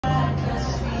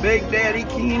Big Daddy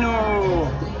Keno.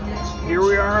 Here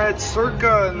we are at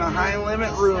Circa in the high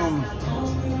limit room.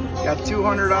 Got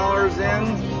 $200 in.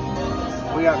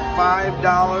 We got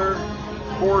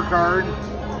 $5 4 card.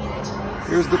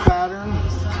 Here's the pattern.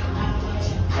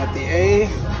 Got the A,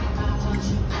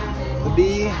 the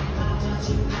B,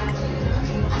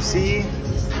 the C,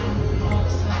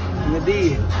 and the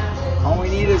D. All we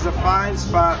need is a 5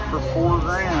 spot for $4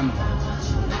 grand.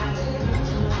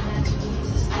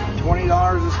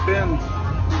 $20 a spin.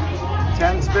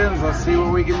 10 spins. Let's see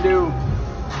what we can do.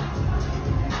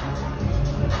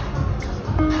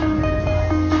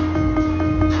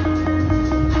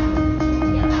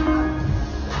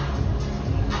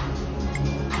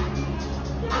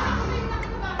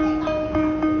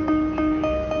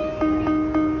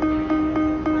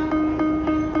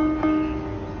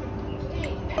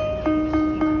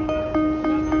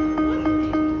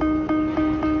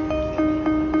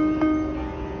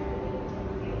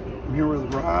 I'm here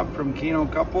with Rob from Keno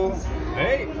Couple.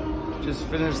 Hey! Just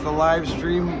finished the live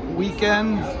stream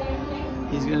weekend.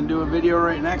 He's gonna do a video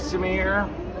right next to me here.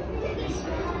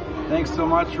 Thanks so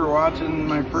much for watching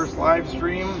my first live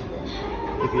stream.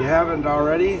 If you haven't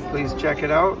already, please check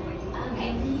it out.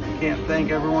 Can't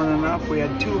thank everyone enough. We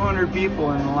had 200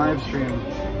 people in the live stream.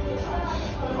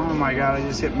 Oh my God, I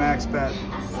just hit max bet.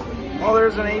 Well,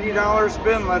 there's an $80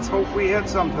 spin. Let's hope we hit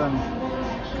something.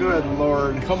 Good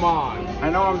Lord. Come on. I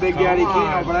know I'm Big Daddy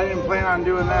Keno, but I didn't plan on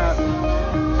doing that.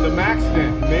 The max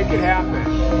spin. Make it happen.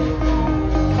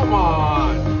 Come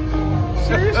on.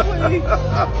 Seriously?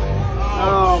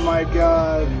 Oh my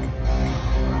God.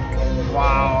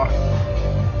 Wow.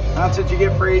 That's what you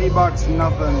get for 80 bucks,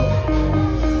 nothing.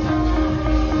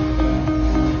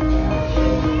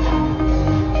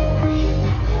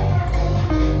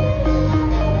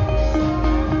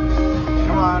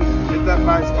 Come on, hit that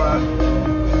 5 spot.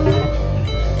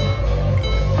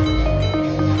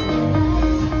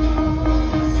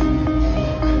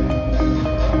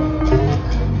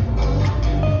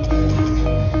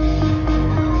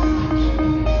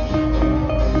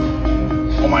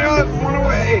 Oh my God, one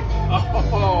away.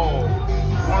 Oh.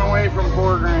 One away from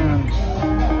 $4 grand.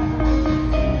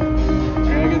 I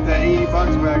gotta get that 80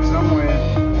 bucks back some way.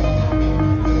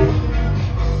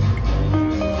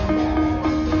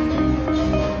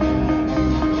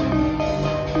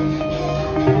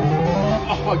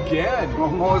 Oh, again.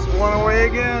 Almost one away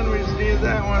again. We just needed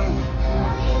that one.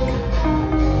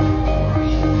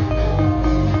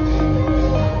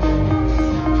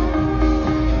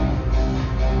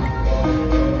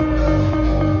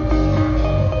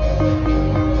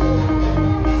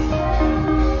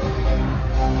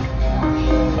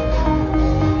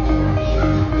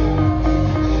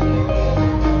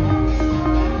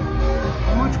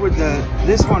 Would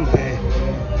this one pay?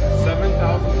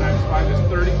 7,000 times 5 is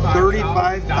 $35,000.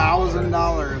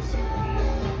 $35,000.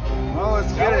 Well,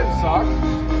 let's get it. Suck.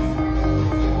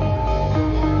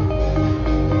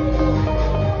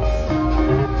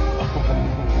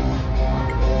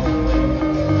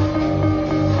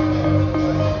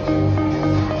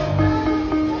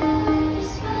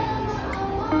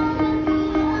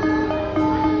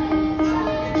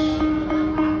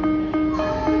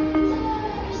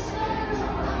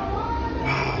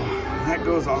 That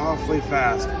goes awfully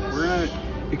fast. We're gonna,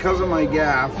 because of my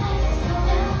gaff,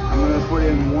 I'm gonna put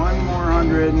in one more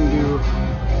 100 and do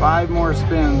 5 more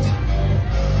spins.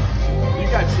 You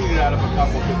got cheated out of a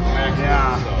couple because the max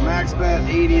Yeah, bet, so. max bet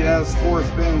 80, that's 4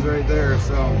 spins right there,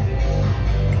 so.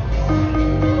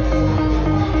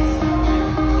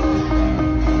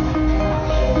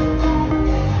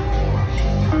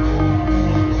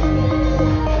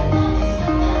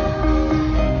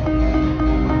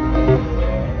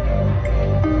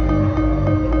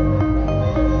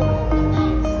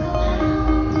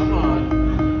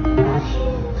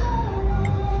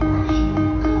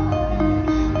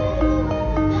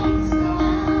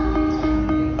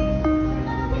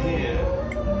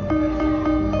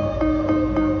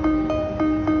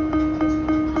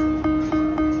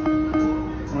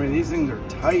 These things are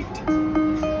tight.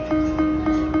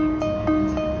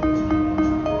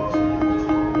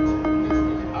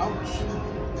 Ouch.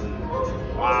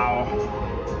 Wow.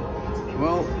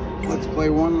 Well, let's play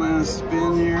one last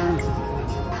spin here.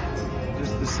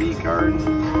 Just the C card.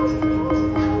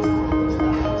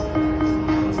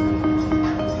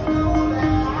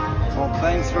 Well,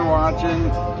 thanks for watching.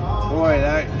 Boy,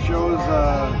 that shows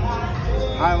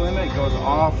high limit goes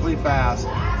awfully fast.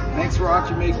 Thanks for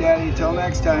watching, Big Daddy. Till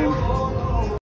next time.